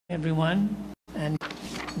everyone, and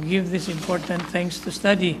give this important things to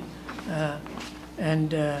study.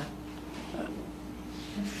 And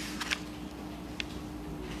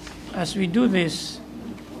as we do this,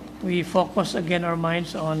 we focus again our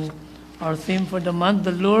minds on our theme for the month.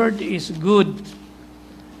 The Lord is good.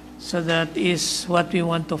 So that is what we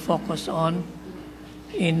want to focus on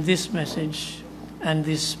in this message and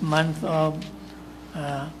this month of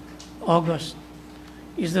August.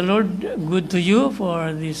 Is the Lord good to you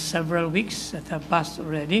for these several weeks that have passed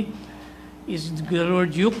already? Is the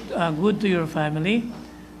Lord good to your family,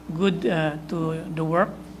 good to the work,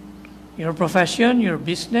 your profession, your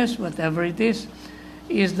business, whatever it is?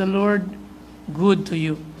 Is the Lord good to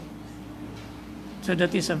you? So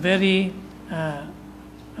that is a very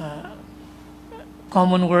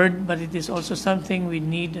common word, but it is also something we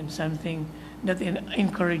need and something that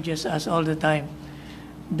encourages us all the time.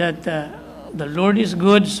 That the Lord is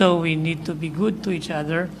good, so we need to be good to each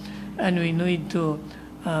other, and we need to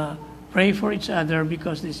pray for each other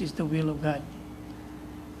because this is the will of God.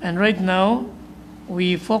 And right now,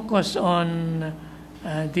 we focus on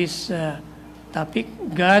this topic.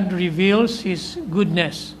 God reveals His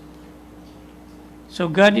goodness. So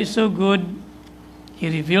God is so good. He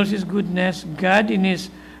reveals His goodness. God in His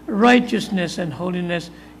righteousness and holiness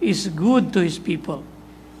is good to His people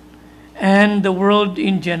and the world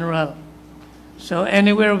in general. So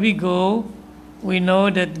anywhere we go, we know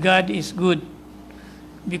that God is good.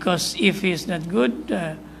 Because if He is not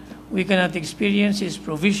good, we cannot experience His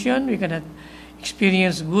provision, we cannot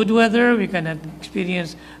experience good weather, we cannot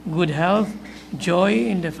experience good health, joy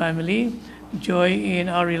in the family, joy in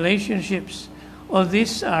our relationships. All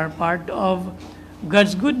these are part of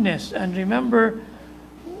God's goodness. And remember,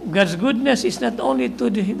 God's goodness is not only to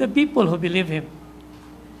the people who believe Him.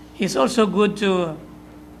 He's also good to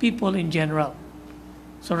people in general.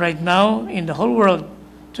 So right now, in the whole world,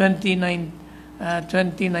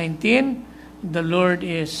 2019, the Lord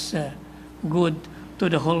is good to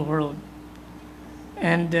the whole world.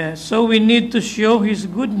 And so we need to show His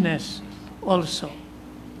goodness also.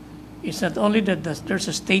 It's not only that there's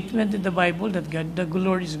a statement in the Bible that the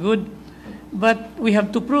Lord is good, but we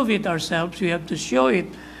have to prove it ourselves. We have to show it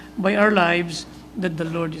by our lives that the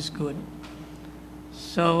Lord is good.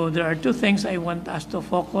 So there are two things I want us to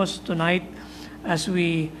focus tonight as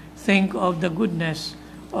we think of the goodness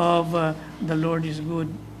of the Lord is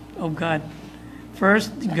good, of God.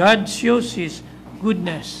 First, God shows His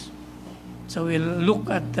goodness. So we'll look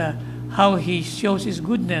at how He shows His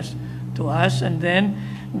goodness to us, and then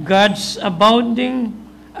God's abounding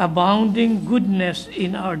goodness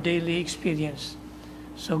in our daily experience.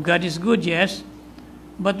 So God is good, yes.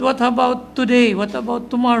 But what about today? What about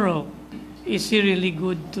tomorrow? Is He really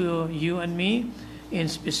good to you and me in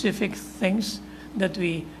specific things that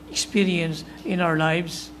we experience in our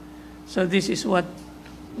lives? So this is what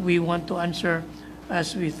we want to answer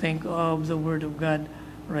as we think of the Word of God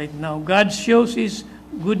right now. God shows His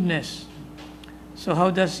goodness. So how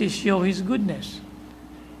does He show His goodness?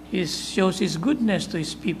 He shows His goodness to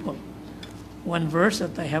His people. One verse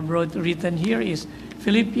that I have written here is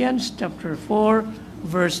Philippians chapter 4,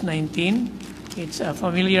 verse 19. It's a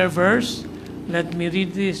familiar verse. Let me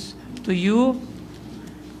read this to you.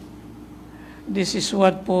 This is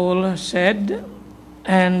what Paul said,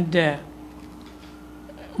 and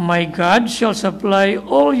my God shall supply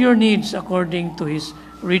all your needs according to His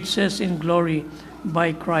riches in glory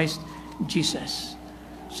by Christ Jesus.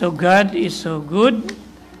 So God is so good,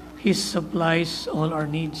 He supplies all our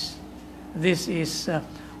needs. This is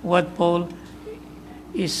what Paul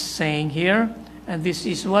is saying here, and this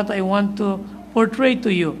is what I want to portray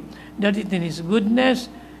to you, that in His goodness,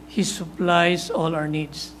 He supplies all our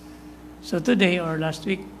needs. So today or last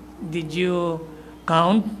week, did you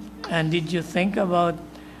count and did you think about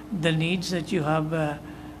the needs that you have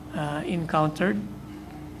encountered?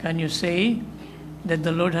 Can you say that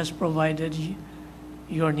the Lord has provided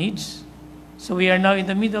your needs? So we are now in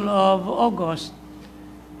the middle of August,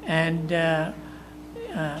 and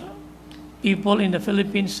people in the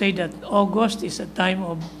Philippines say that August is a time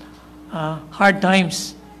of hard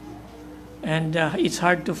times. And it's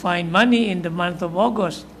hard to find money in the month of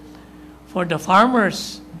August. For the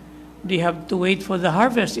farmers, they have to wait for the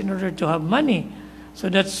harvest in order to have money. So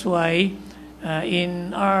that's why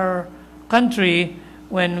in our country,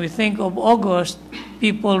 when we think of August,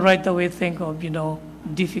 people right away think of,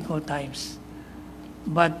 difficult times.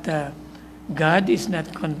 But God is not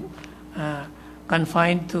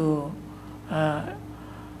confined to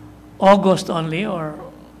August only, or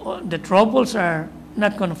the troubles are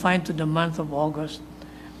not confined to the month of August.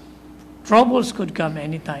 Troubles could come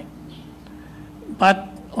anytime. But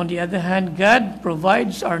on the other hand, God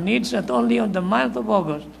provides our needs not only on the month of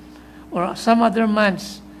August or some other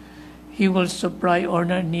months. He will supply our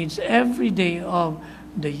needs every day of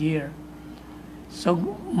the year. So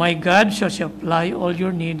my God shall supply all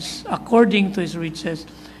your needs according to his riches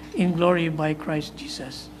in glory by Christ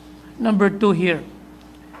Jesus. Number 2 here.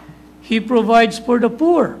 He provides for the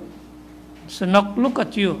poor. So now look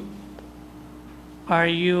at you. Are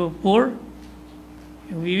you poor?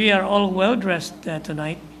 We are all well dressed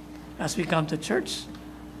tonight as we come to church.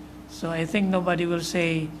 So I think nobody will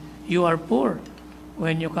say you are poor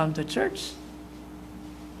when you come to church.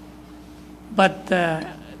 But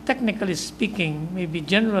technically speaking, maybe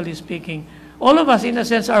generally speaking, all of us in a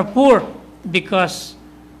sense are poor because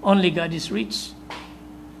only God is rich.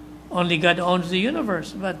 Only God owns the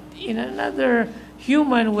universe. But in another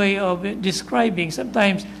human way of describing,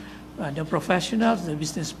 sometimes the professionals, the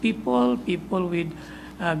business people, people with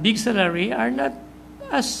big salary are not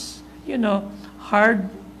as,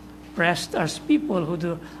 hard-pressed as people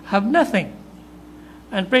who have nothing.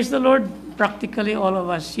 And praise the Lord, practically all of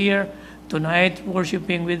us here tonight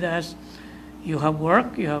worshiping with us, you have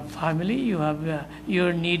work, you have family, you have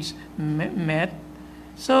your needs met.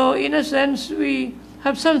 So in a sense, we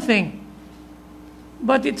have something.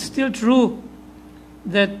 But it's still true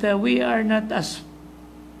that we are not as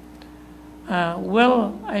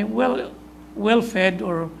well-fed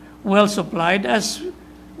or well-supplied as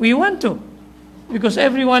we want to. Because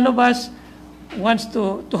every one of us wants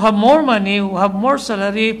to have more money, have more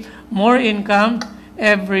salary, more income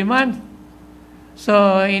every month.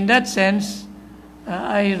 So in that sense,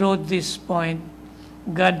 I wrote this point,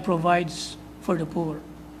 God provides for the poor.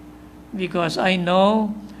 Because I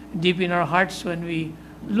know deep in our hearts when we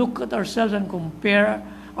look at ourselves and compare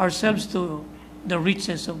ourselves to the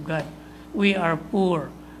riches of God, we are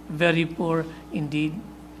poor, very poor indeed.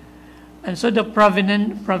 And so the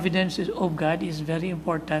providence of God is very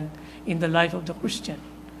important in the life of the Christian.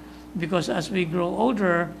 Because as we grow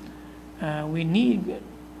older, we need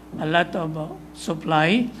a lot of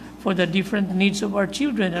supply for the different needs of our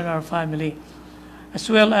children and our family, as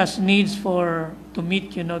well as needs to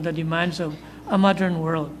meet, the demands of a modern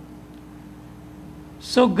world.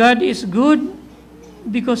 So God is good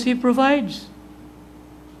because he provides.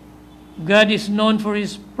 God is known for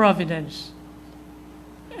his providence.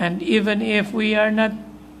 And even if we are not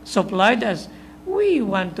supplied as we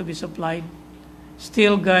want to be supplied,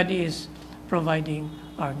 still God is providing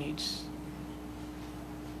our needs.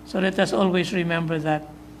 So let us always remember that.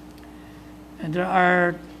 And there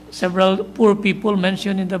are several poor people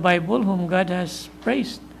mentioned in the Bible whom God has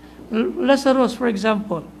praised. Lazarus, for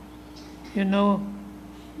example,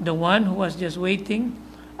 the one who was just waiting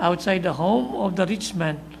outside the home of the rich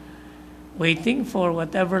man, waiting for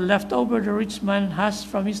whatever leftover the rich man has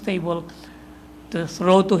from his table to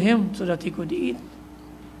throw to him so that he could eat.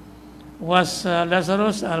 Was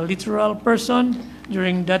Lazarus a literal person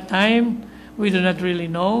during that time? We do not really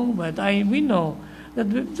know, but we know that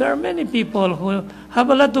there are many people who have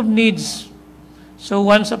a lot of needs. So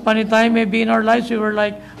once upon a time, maybe in our lives, we were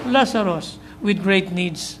like Lazarus with great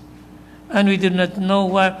needs. And we did not know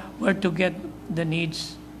where to get the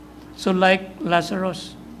needs. So like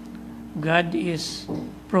Lazarus, God is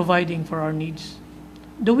providing for our needs.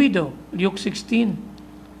 The widow, Luke 16.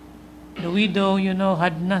 The widow,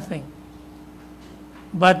 had nothing.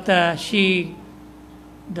 But the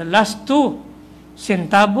last 2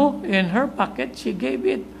 centavo in her pocket, she gave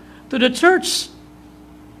it to the church.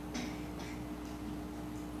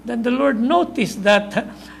 Then the Lord noticed that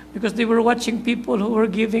because they were watching people who were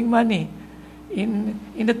giving money in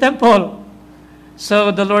the temple.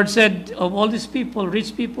 So the Lord said, of all these people,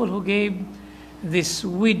 rich people who gave, this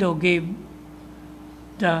widow gave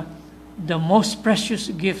the most precious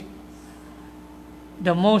gift,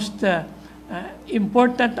 the most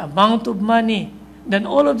important amount of money than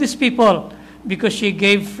all of these people, because she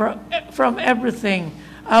gave from everything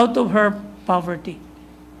out of her poverty.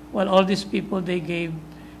 While all these people they gave,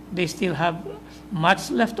 they still have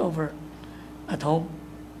much left over at home.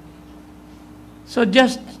 So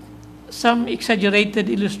just some exaggerated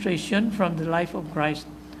illustration from the life of Christ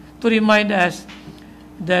to remind us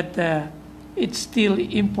that it's still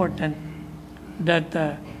important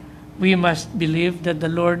that we must believe that the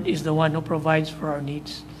Lord is the one who provides for our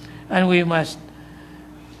needs. And we must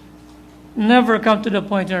never come to the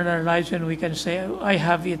point in our lives when we can say, I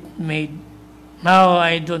have it made. Now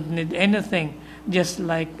I don't need anything. Just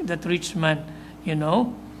like that rich man,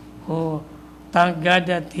 who thanked God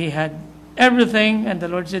that he had everything. And the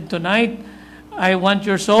Lord said, tonight, I want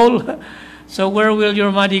your soul. So where will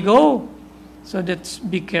your money go? So let's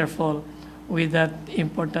be careful with that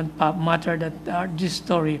important matter that this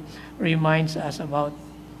story reminds us about.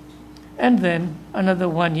 And then another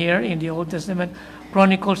one here in the Old Testament,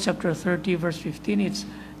 Chronicles chapter 30, verse 15. It's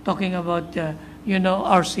talking about,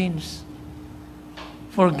 our sins,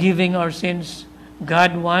 forgiving our sins.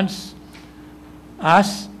 God wants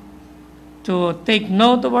us to take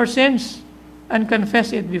note of our sins and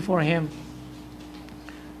confess it before Him.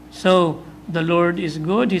 So the Lord is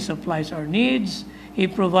good. He supplies our needs. He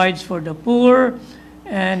provides for the poor,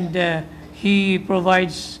 and He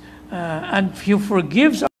provides and He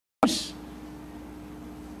forgives our sins.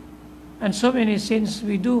 And so many sins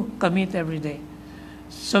we do commit every day.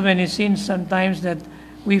 So many sins sometimes that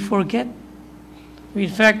we forget. In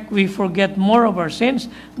fact, we forget more of our sins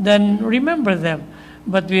than remember them.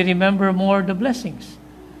 But we remember more the blessings.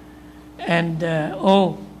 And,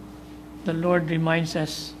 the Lord reminds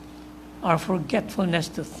us our forgetfulness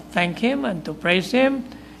to thank Him and to praise Him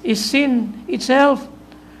is sin itself.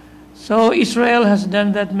 So Israel has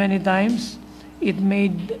done that many times. It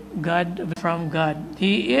made God from God.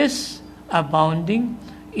 He is abounding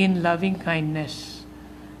in loving kindness.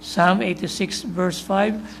 Psalm 86 verse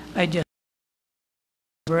 5, I just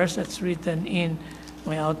verse that's written in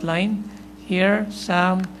my outline. Here,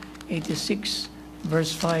 Psalm 86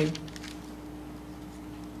 verse 5.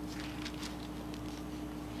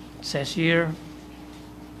 It says here,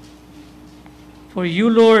 "For you,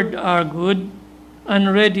 Lord, are good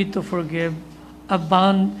and ready to forgive,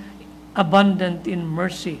 abundant in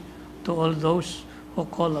mercy to all those who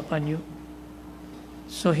call upon you."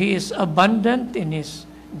 So He is abundant in His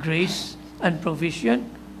grace and provision.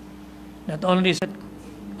 Not only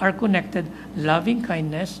are connected loving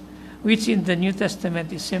kindness, which in the New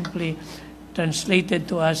Testament is simply translated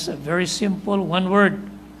to us a very simple one word,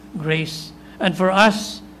 grace. And for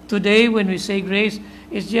us today, when we say grace,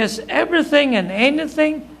 it's just everything and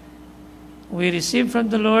anything we receive from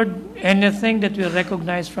the Lord, anything that we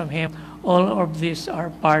recognize from Him. All of these are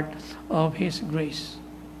part of His grace.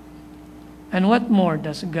 And what more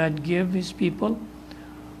does God give His people?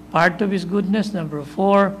 Part of His goodness, number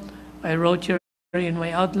 4, I wrote here in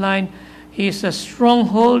my outline, He is a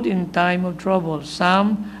stronghold in time of trouble.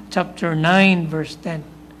 Psalm chapter 9, verse 10.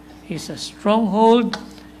 He is a stronghold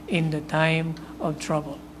in the time of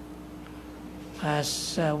trouble.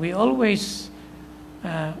 As we always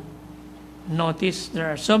notice,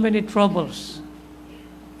 there are so many troubles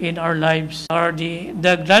in our lives. Or the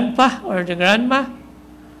grandpa or the grandma.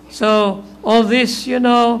 So all this,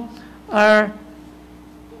 are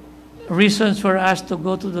reasons for us to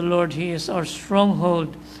go to the Lord. He is our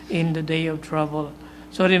stronghold in the day of trouble.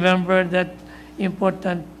 So remember that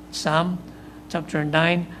important Psalm chapter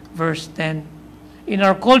 9, verse 10. In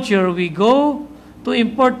our culture, we go to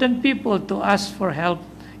important people to ask for help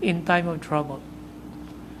in time of trouble,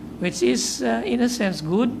 which is, in a sense,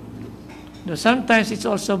 good. Though sometimes it's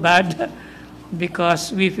also bad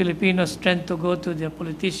because we Filipinos tend to go to the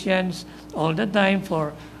politicians all the time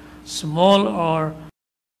for small or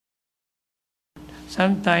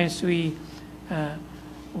sometimes we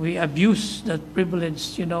abuse that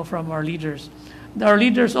privilege, from our leaders. Our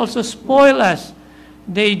leaders also spoil us.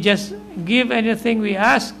 They just give anything we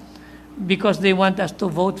ask because they want us to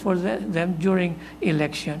vote for them during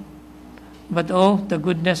election. But the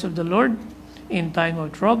goodness of the Lord in time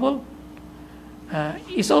of trouble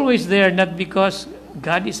is always there, not because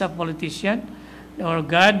God is a politician or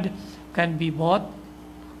God can be bought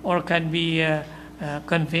or can be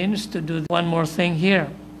convinced to do. One more thing here.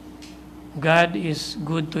 God is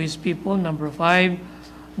good to His people. Number 5,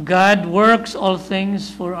 God works all things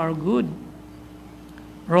for our good.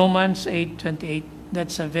 Romans 8:28.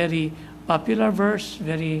 That's a very popular verse,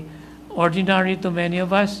 very ordinary to many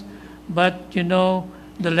of us. But,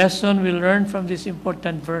 the lesson we learn from this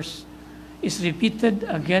important verse is repeated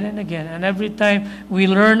again and again. And every time we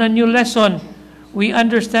learn a new lesson, we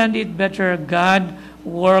understand it better. God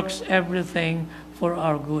works everything for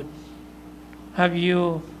our good. Have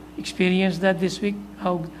you experienced that this week?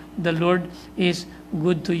 How the Lord is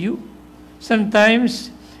good to you?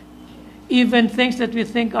 Sometimes, even things that we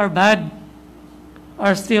think are bad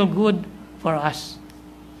are still good for us.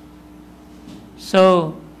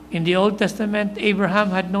 So, in the Old Testament, Abraham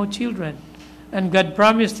had no children, and God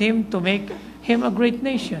promised him to make him a great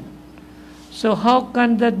nation. So how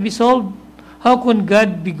can that be solved? How can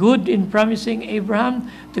God be good in promising Abraham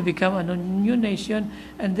to become a new nation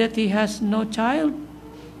and that he has no child?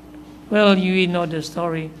 Well, you know the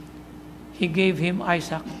story. He gave him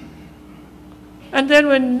Isaac. And then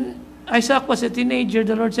when Isaac was a teenager,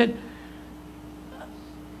 the Lord said,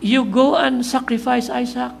 "You go and sacrifice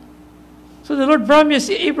Isaac." So the Lord promised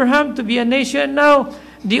Abraham to be a nation. Now,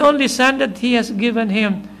 The only son that he has given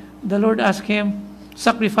him, the Lord asked him,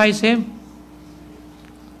 sacrifice him.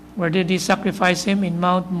 Where did he sacrifice him? In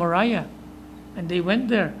Mount Moriah. And they went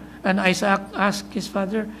there. And Isaac asked his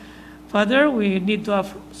father, Father, we need to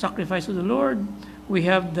have sacrifice to the Lord. We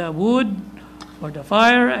have the wood for the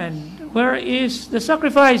fire, and where is the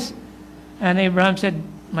sacrifice? And Abraham said,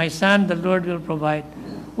 my son, the Lord will provide.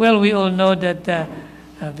 Well, we all know that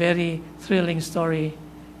a very thrilling story,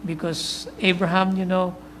 because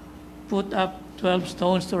Abraham, put up 12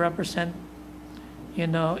 stones to represent,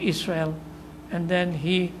 Israel. And then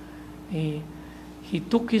he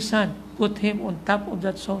took his son, put him on top of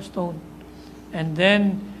that stone. And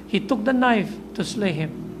then he took the knife to slay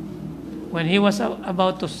him. When he was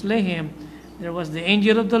about to slay him, there was the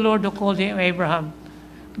angel of the Lord who called him, Abraham.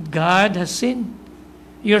 God has seen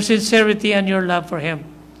your sincerity and your love for him.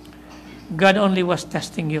 God only was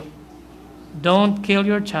testing you. Don't kill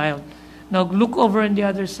your child. Now look over on the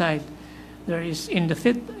other side. There is in the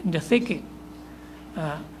thicket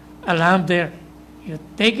a lamb there. You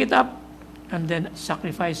take it up and then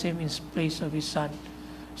sacrifice him in place of his son.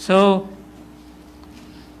 So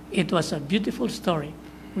it was a beautiful story,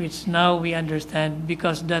 which now we understand,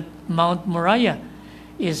 because that Mount Moriah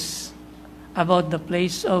is about the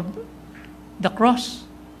place of the cross,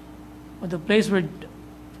 or the place where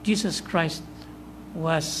Jesus Christ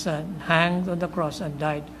was hanged on the cross and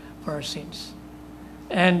died for our sins.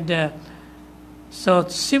 And so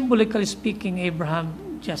symbolically speaking,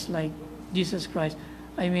 Abraham, just like Jesus Christ,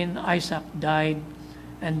 Isaac died,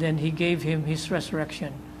 and then he gave him his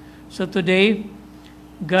resurrection. So today,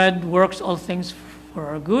 God works all things for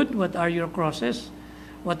our good. What are your crosses?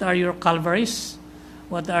 What are your calvaries?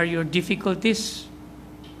 What are your difficulties?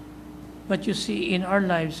 But you see, in our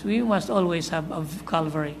lives, we must always have a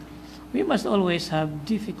Calvary. We must always have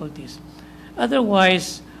difficulties.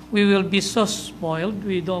 Otherwise, we will be so spoiled.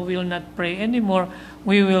 We will not pray anymore.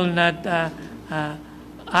 We will not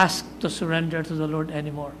ask to surrender to the Lord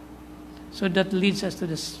anymore. So that leads us to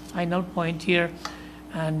this final point here,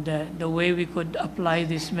 and the way we could apply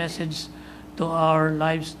this message to our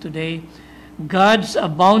lives today. God's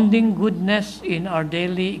abounding goodness in our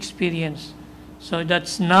daily experience. So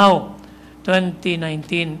that's now,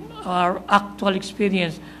 2019, our actual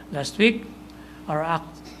experience last week, our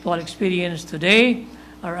actual experience today,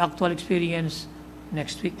 our actual experience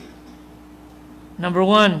next week. Number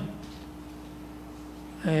one,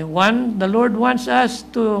 the Lord wants us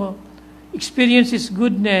to experience His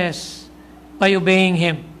goodness by obeying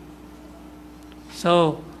Him.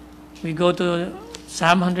 So we go to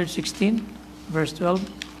Psalm 116, verse 12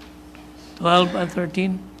 and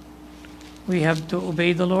 13. We have to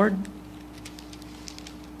obey the Lord.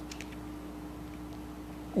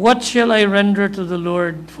 What shall I render to the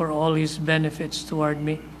Lord for all His benefits toward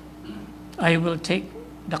me? I will take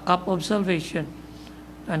the cup of salvation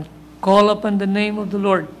and call upon the name of the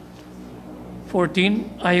Lord.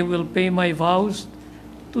 14, I will pay my vows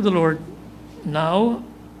to the Lord now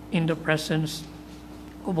in the presence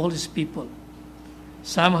of all His people.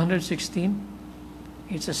 Psalm 116,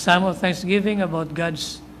 it's a psalm of thanksgiving about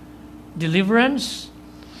God's deliverance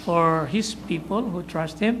for His people who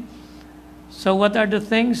trust Him. So what are the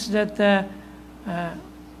things that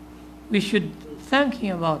we should thank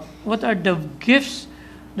Him about? What are the gifts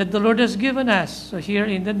that the Lord has given us? So here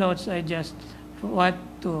in the notes, I just want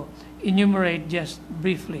to enumerate just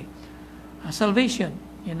briefly. Salvation,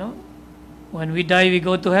 When we die, we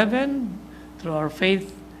go to heaven through our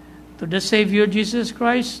faith to the Savior Jesus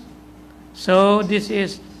Christ. So this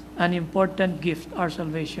is an important gift, our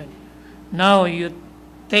salvation. Now you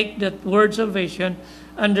take that word salvation,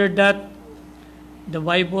 under that the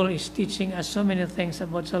Bible is teaching us so many things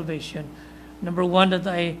about salvation. Number one that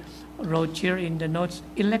I wrote here in the notes,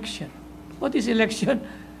 election. What is election?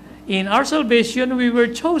 In our salvation, we were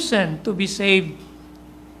chosen to be saved.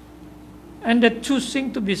 And that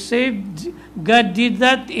choosing to be saved, God did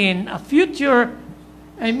that in a future,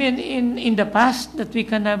 in the past that we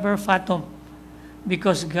can never fathom.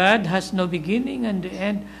 Because God has no beginning and the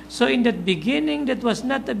end. So in that beginning, that was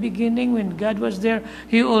not the beginning when God was there.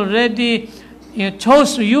 He already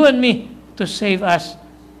chose you and me to save us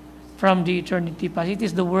from the eternity past. It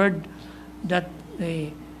is the word that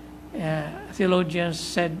the theologians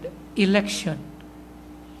said, election.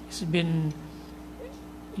 It's been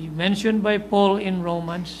mentioned by Paul in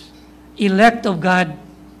Romans. Elect of God,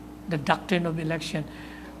 the doctrine of election.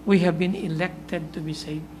 We have been elected to be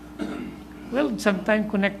saved. Well, sometimes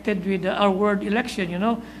connected with our word election, in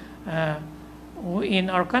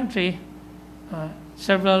our country,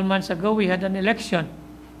 several months ago, we had an election.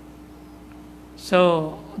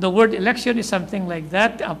 So the word election is something like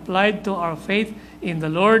that, applied to our faith in the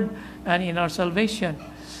Lord and in our salvation.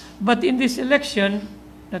 But in this election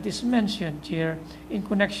that is mentioned here in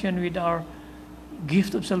connection with our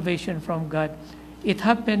gift of salvation from God, it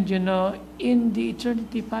happened, in the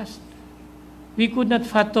eternity past. We could not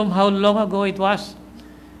fathom how long ago it was,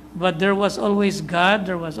 but there was always God,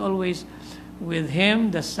 there was always with Him,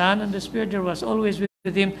 the Son and the Spirit, there was always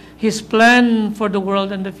with Him His plan for the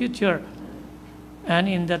world and the future. And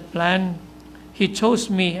in that plan, He chose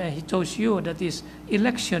me and He chose you. That is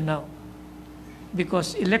election now.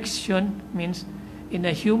 Because election means, in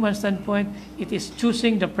a human standpoint, it is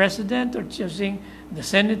choosing the president or choosing the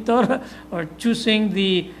senator or choosing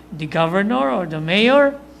the governor or the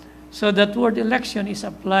mayor. So that word election is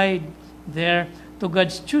applied there to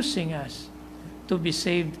God's choosing us to be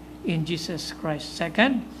saved in Jesus Christ.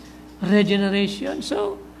 Second, regeneration.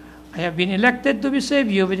 So, I have been elected to be saved.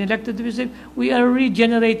 You have been elected to be saved. We are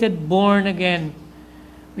regenerated, born again.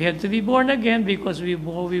 We have to be born again because we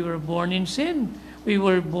were born in sin. We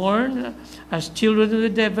were born as children of the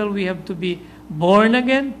devil. We have to be born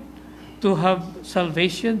again to have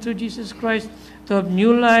salvation through Jesus Christ, to have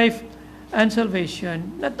new life and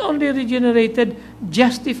salvation. Not only regenerated,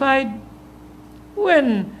 justified.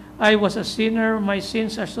 When I was a sinner, my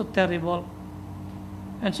sins are so terrible.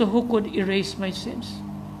 And so who could erase my sins?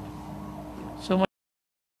 So my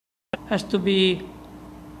sin has to be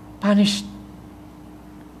punished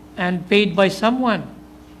and paid by someone.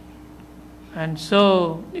 And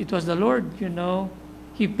so it was the Lord,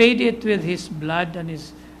 He paid it with His blood and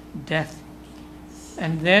His death.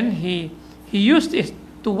 And then He used it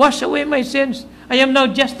to wash away my sins. I am now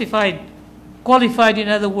justified, qualified, in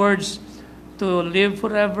other words, to live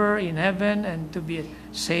forever in heaven and to be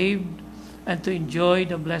saved and to enjoy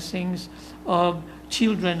the blessings of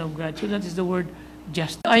children of God. So that is the word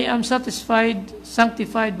just. I am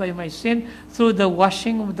sanctified by my sin through the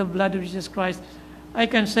washing of the blood of Jesus Christ. I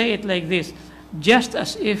can say it like this, just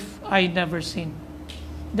as if I never sinned.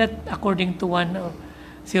 That, according to one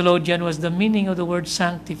theologian, was the meaning of the word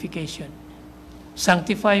sanctification.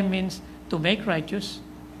 Sanctify means to make righteous,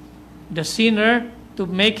 the sinner to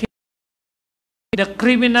make him, the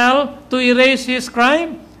criminal to erase his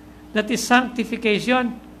crime. That is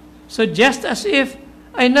sanctification. So just as if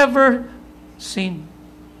I never sinned.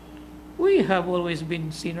 We have always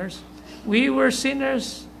been sinners. We were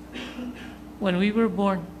sinners when we were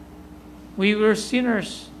born. We were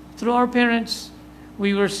sinners through our parents.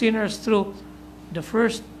 We were sinners through the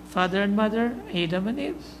first father and mother, Adam and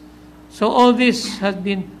Eve. So all this has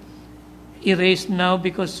been erased now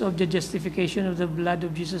because of the justification of the blood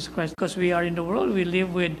of Jesus Christ. Because we are in the world, we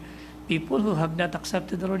live with people who have not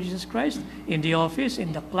accepted the Lord Jesus Christ, in the office,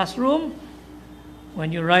 in the classroom,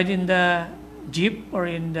 when you ride in the jeep or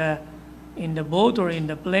in the boat or in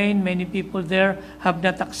the plane, many people there have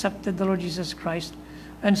not accepted the Lord Jesus Christ.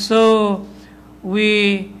 And so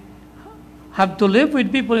we have to live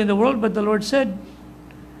with people in the world, but the Lord said,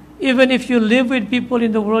 even if you live with people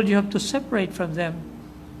in the world, you have to separate from them.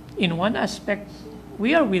 In one aspect,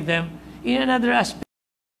 we are with them. In another aspect,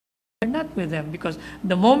 we are not with them. Because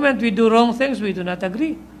the moment we do wrong things, we do not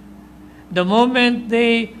agree. The moment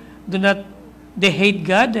they hate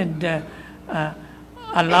God and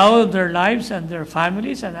allow their lives and their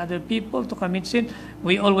families and other people to commit sin,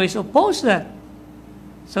 we always oppose that.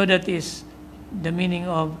 So that is the meaning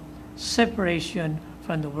of separation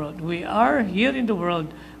from the world. We are here in the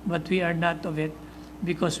world, but we are not of it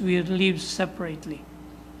because we live separately.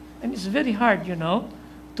 And it's very hard,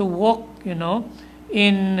 to walk, in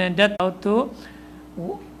that, how to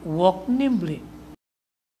walk nimbly.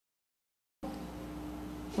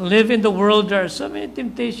 Live in the world, there are so many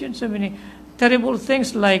temptations, so many terrible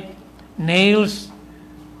things like nails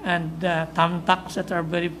and thumbtacks that are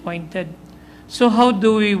very pointed. So how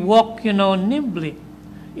do we walk, nimbly?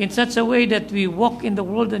 In such a way that we walk in the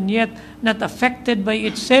world and yet not affected by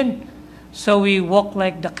its sin. So we walk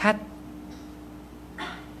like the cat.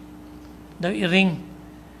 The iring.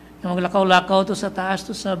 Yung maglakaw-lakaw to sa taas,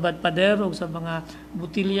 to sa badpader, o sa mga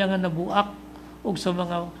butilya nga nabuak, o sa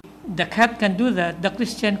mga... The cat can do that. The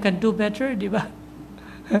Christian can do better, di ba?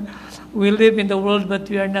 We live in the world, but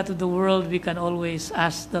we are not of the world. We can always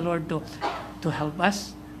ask the Lord to help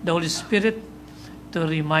us. The Holy Spirit to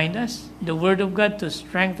remind us, the Word of God to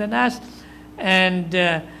strengthen us, and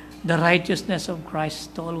the righteousness of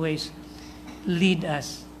Christ to always lead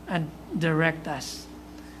us and direct us.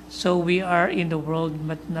 So we are in the world,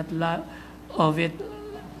 but not of it.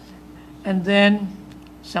 And then,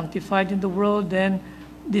 sanctified in the world, then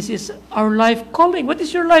this is our life calling. What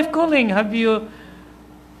is your life calling? Have you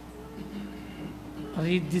Have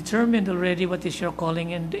you determined already what is your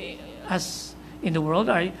calling as in the world?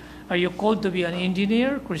 Are you called to be an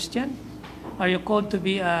engineer, Christian? Are you called to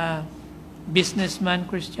be a businessman,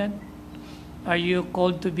 Christian? Are you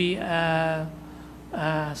called to be a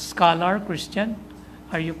scholar, Christian?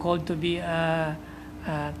 Are you called to be a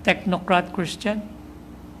technocrat, Christian?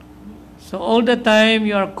 So all the time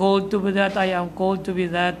you are called to be that, I am called to be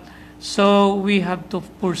that. So we have to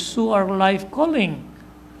pursue our life calling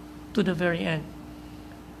to the very end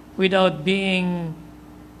without being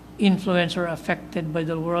influenced or affected by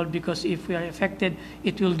the world, because if we are affected,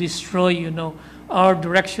 it will destroy, our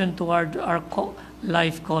direction toward our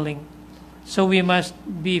life calling. So we must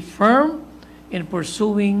be firm in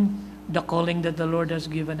pursuing the calling that the Lord has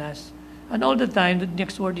given us. And all the time, the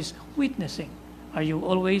next word is witnessing. Are you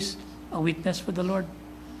always a witness for the Lord?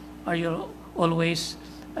 Are you always,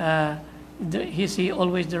 is He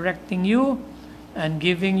always directing you and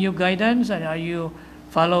giving you guidance? And are you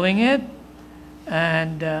following it?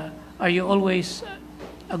 And are you always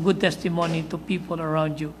a good testimony to people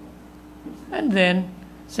around you? And then,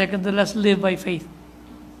 second to last, live by faith.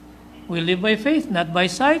 We live by faith, not by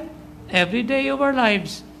sight, every day of our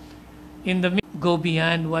lives. Go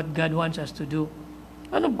beyond what God wants us to do.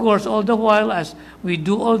 And of course, all the while, as we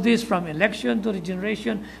do all this from election to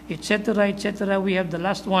regeneration, etc., we have the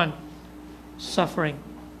last one, suffering.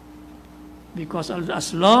 Because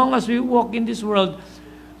as long as we walk in this world,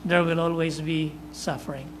 there will always be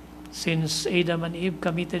suffering. Since Adam and Eve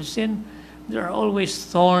committed sin, there are always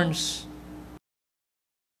thorns.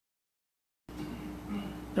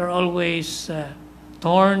 There are always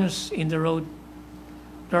thorns in the road.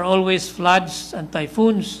 There are always floods and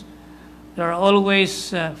typhoons. There are always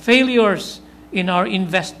failures in our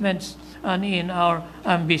investments and in our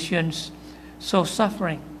ambitions. So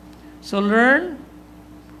suffering. So learn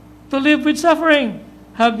to live with suffering.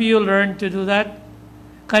 Have you learned to do that?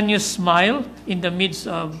 Can you smile in the midst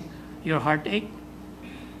of your heartache?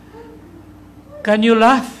 Can you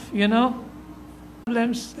laugh,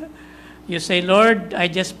 Problems. You say, Lord, I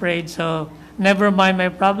just prayed, so never mind my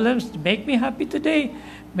problems. Make me happy today.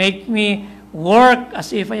 Make me work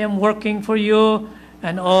as if I am working for you,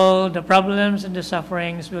 and all the problems and the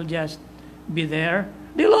sufferings will just be there.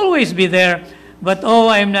 They'll always be there. But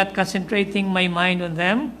I am not concentrating my mind on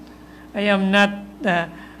them. I am not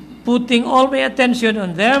putting all my attention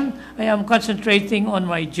on them. I am concentrating on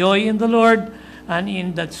my joy in the Lord and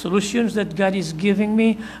in the solutions that God is giving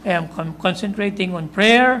me. I am concentrating on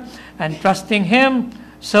prayer and trusting Him.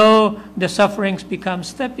 So the sufferings become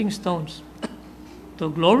stepping stones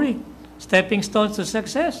to glory, stepping stones to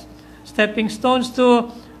success, stepping stones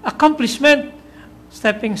to accomplishment,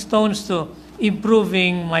 stepping stones to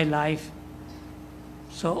improving my life.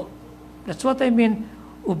 So that's what I mean,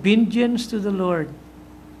 obedience to the Lord,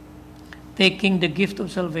 taking the gift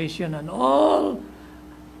of salvation and all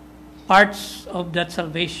parts of that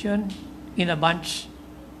salvation in a bunch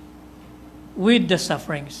with the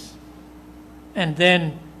sufferings, and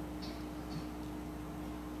then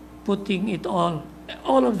putting it all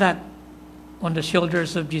of that on the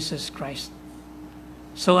shoulders of Jesus Christ.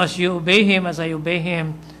 So as you obey Him, as I obey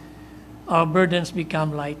Him, our burdens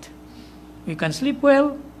become light. We can sleep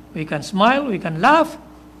well, we can smile, we can laugh,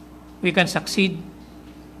 we can succeed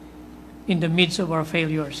in the midst of our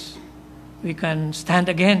failures. We can stand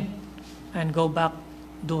again and go back,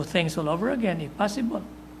 do things all over again if possible.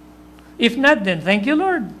 If not, then thank you,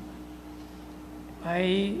 Lord.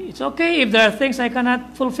 It's okay if there are things I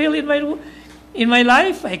cannot fulfill in my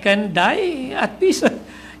life. I can die at peace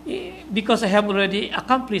because I have already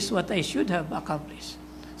accomplished what I should have accomplished.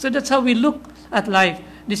 So that's how we look at life.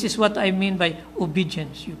 This is what I mean by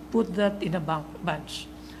obedience. You put that in a bunch,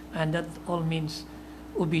 and that all means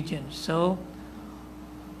obedience. So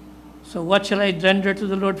what shall I render to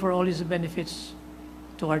the Lord for all His benefits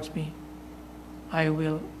towards me? I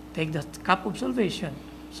will take the cup of salvation.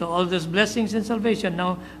 So all those blessings and salvation.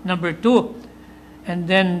 Now, number 2. And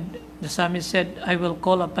then the psalmist said, I will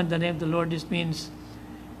call upon the name of the Lord. This means,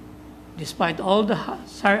 despite all the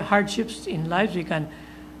hardships in life, we can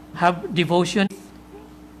have devotion.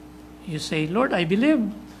 You say, Lord, I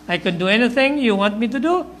believe I can do anything you want me to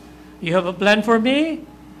do. You have a plan for me.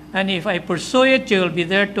 And if I pursue it, you will be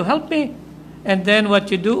there to help me. And then what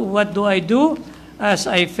do I do? As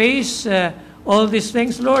I face all these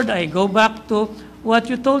things, Lord, I go back to what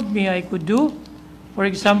you told me I could do. For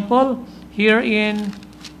example, here in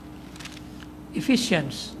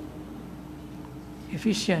Ephesians.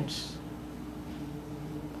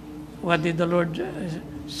 What did the Lord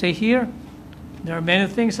say here? There are many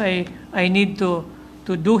things I need to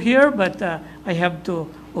do here, but I have to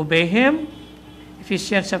obey Him.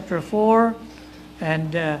 Ephesians chapter 4,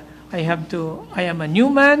 And I am a new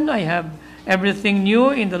man. I have everything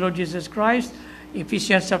new in the Lord Jesus Christ.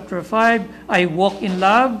 Ephesians chapter 5, I walk in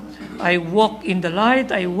love. I walk in the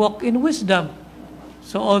light. I walk in wisdom.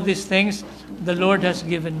 So all these things the Lord has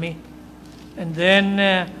given me. And then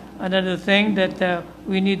another thing that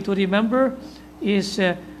we need to remember is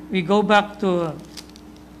we go back to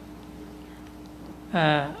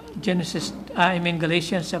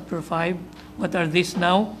Galatians chapter 5. What are these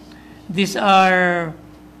now? These are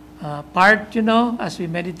part, as we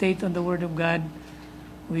meditate on the Word of God,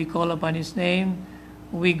 we call upon His name,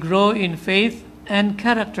 we grow in faith and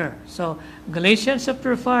character. So Galatians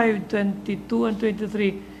chapter 5, 22 and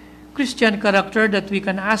 23, Christian character that we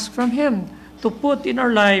can ask from Him to put in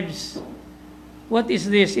our lives. What is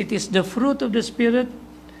this? It is the fruit of the Spirit: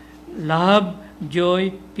 love,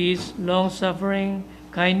 joy, peace, long-suffering,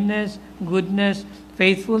 kindness, goodness,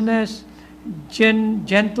 faithfulness,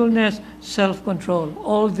 gentleness, self-control.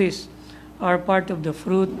 All these are part of the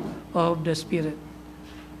fruit of the Spirit.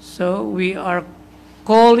 So we are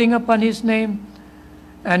calling upon His name,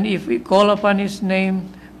 and if we call upon His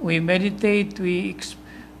name, we meditate, we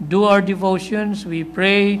do our devotions, we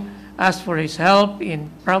pray, ask for His help in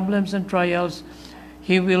problems and trials,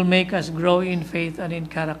 He will make us grow in faith and in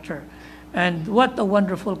character. And what a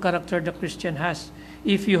wonderful character the Christian has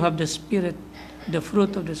if you have the Spirit, the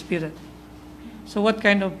fruit of the Spirit. So what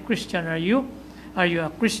kind of Christian are you? Are you a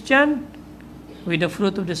Christian with the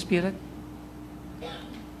fruit of the Spirit?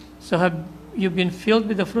 So have you been filled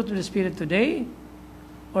with the fruit of the Spirit today?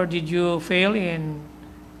 Or did you fail in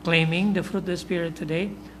claiming the fruit of the Spirit today?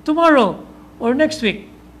 Tomorrow or next week,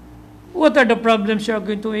 what are the problems you are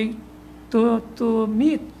going to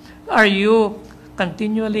meet? Are you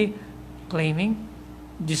continually claiming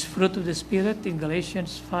this fruit of the Spirit in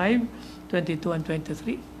Galatians 5, 22 and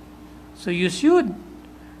 23? So you should,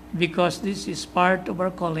 because this is part of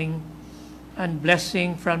our calling and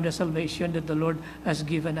blessing from the salvation that the Lord has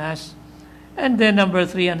given us. And then number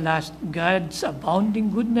 3 and last, God's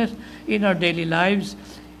abounding goodness in our daily lives.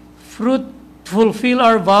 Fulfill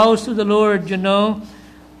our vows to the Lord,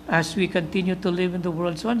 as we continue to live in the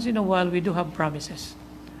world. So once in a while, we do have promises.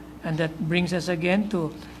 And that brings us again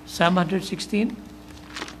to Psalm 116.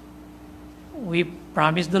 We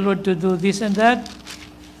promise the Lord to do this and that.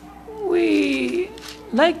 We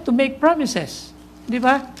like to make promises. Di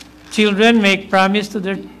ba? Children make promise to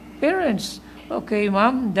their parents. Okay,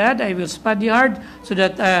 Mom, Dad, I will study hard so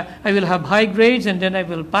that I will have high grades and then I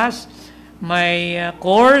will pass my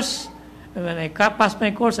course. When I pass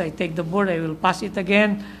my course, I take the board, I will pass it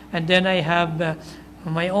again. And then I have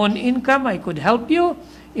my own income. I could help you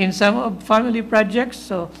in some family projects.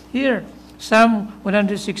 So here, Psalm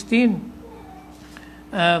 116,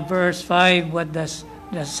 verse 5, what does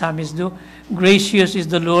the psalmist do? Gracious is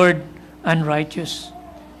the Lord and righteous.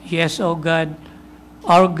 Yes, O God,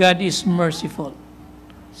 our God is merciful.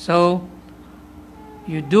 So,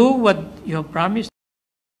 you do what you have promised.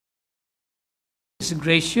 Is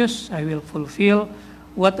gracious. I will fulfill.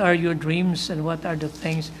 What are your dreams and what are the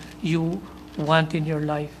things you want in your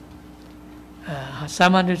life?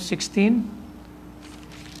 Psalm 116,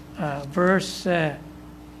 verse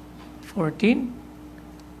 14.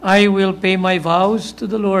 I will pay my vows to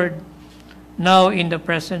the Lord now in the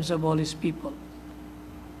presence of all His people.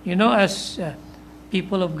 As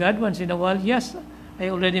people of God, once in a while, yes, I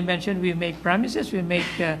already mentioned we make promises, we make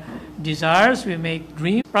desires, we make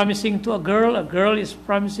dreams. Promising to a girl is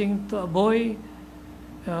promising to a boy.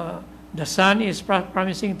 The son is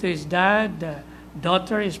promising to his dad. The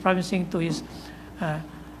daughter is promising to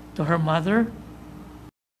her mother.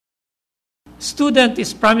 Student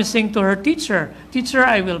is promising to her teacher. Teacher,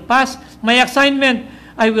 I will pass my assignment.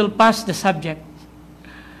 I will pass the subject.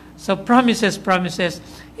 So promises.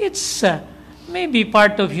 It's maybe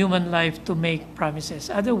part of human life to make promises.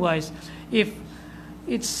 Otherwise, if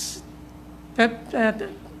it's,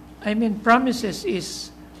 promises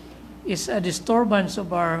is a disturbance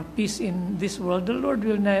of our peace in this world. The Lord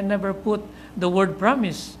will never put the word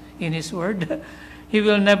promise in His word. He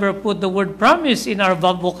will never put the word promise in our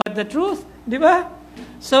vocabulary. The truth, di ba?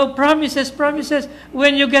 So promises.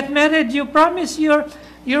 When you get married, you promise your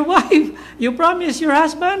wife, you promise your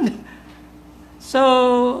husband.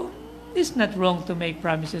 So it's not wrong to make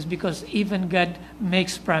promises because even God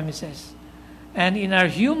makes promises. And in our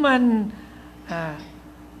human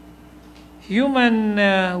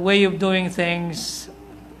way of doing things,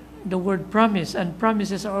 the word promise and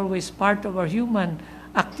promises are always part of our human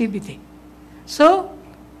activity. So,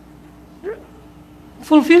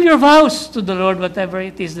 fulfill your vows to the Lord, whatever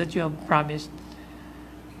it is that you have promised.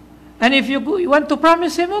 And if you want to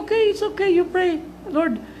promise Him, okay, it's okay, you pray.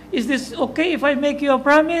 Lord, Is this okay if I make you a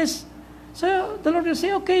promise? So the Lord will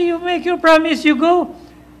say, okay, you make your promise, you go.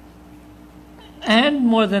 And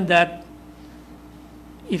more than that,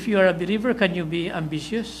 if you are a believer, can you be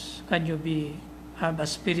ambitious? Can you have a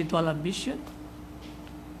spiritual ambition?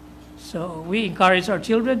 So we encourage our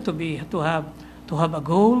children to have a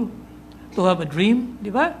goal, to have a dream, di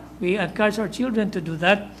ba? We encourage our children to do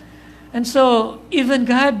that. And so even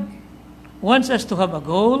God wants us to have a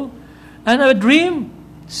goal and a dream,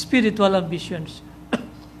 spiritual ambitions.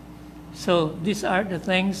 So these are the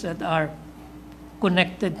things that are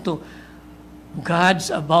connected to God's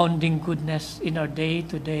abounding goodness in our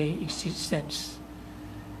day-to-day existence.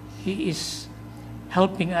 He is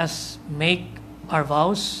helping us make our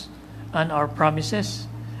vows and our promises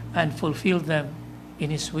and fulfill them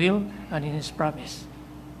in His will and in His promise.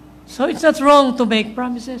 So it's not wrong to make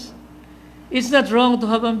promises. It's not wrong to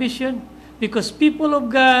have ambition, because people of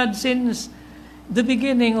God since the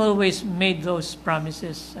beginning always made those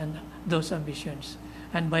promises and those ambitions.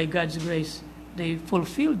 And by God's grace, they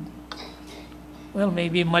fulfilled. Well,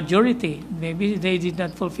 maybe majority. Maybe they did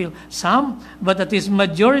not fulfill some, but at least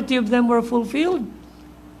majority of them were fulfilled,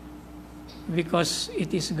 because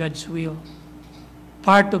it is God's will,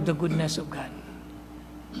 part of the goodness of God.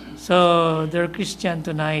 So, dear Christian,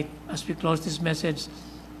 tonight, as we close this message,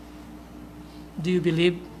 do you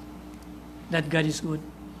believe that God is good?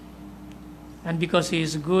 And because He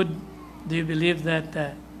is good, do you believe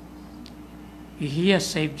that He has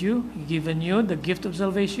saved you, given you the gift of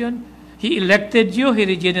salvation? He elected you, He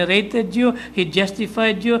regenerated you, He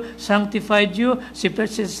justified you, sanctified you,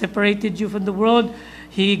 separated you from the world.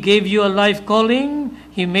 He gave you a life calling,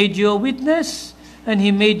 He made you a witness, and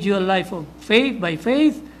He made you a life of faith,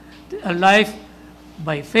 a life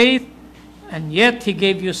by faith, and yet He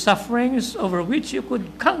gave you sufferings over which you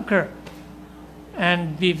could conquer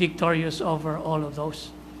and be victorious over all of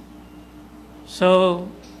those. So,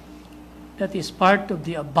 that is part of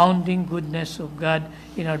the abounding goodness of God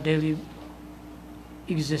in our daily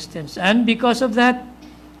existence. And because of that,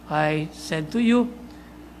 I said to you,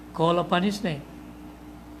 call upon His name.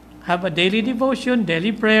 Have a daily devotion,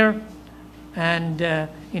 daily prayer, and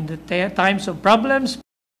in the times of problems,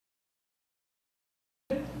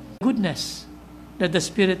 goodness that the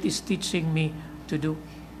Spirit is teaching me to do.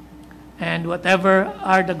 And whatever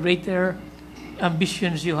are the greater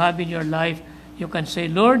ambitions you have in your life, you can say,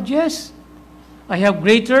 Lord, yes, I have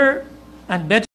greater and better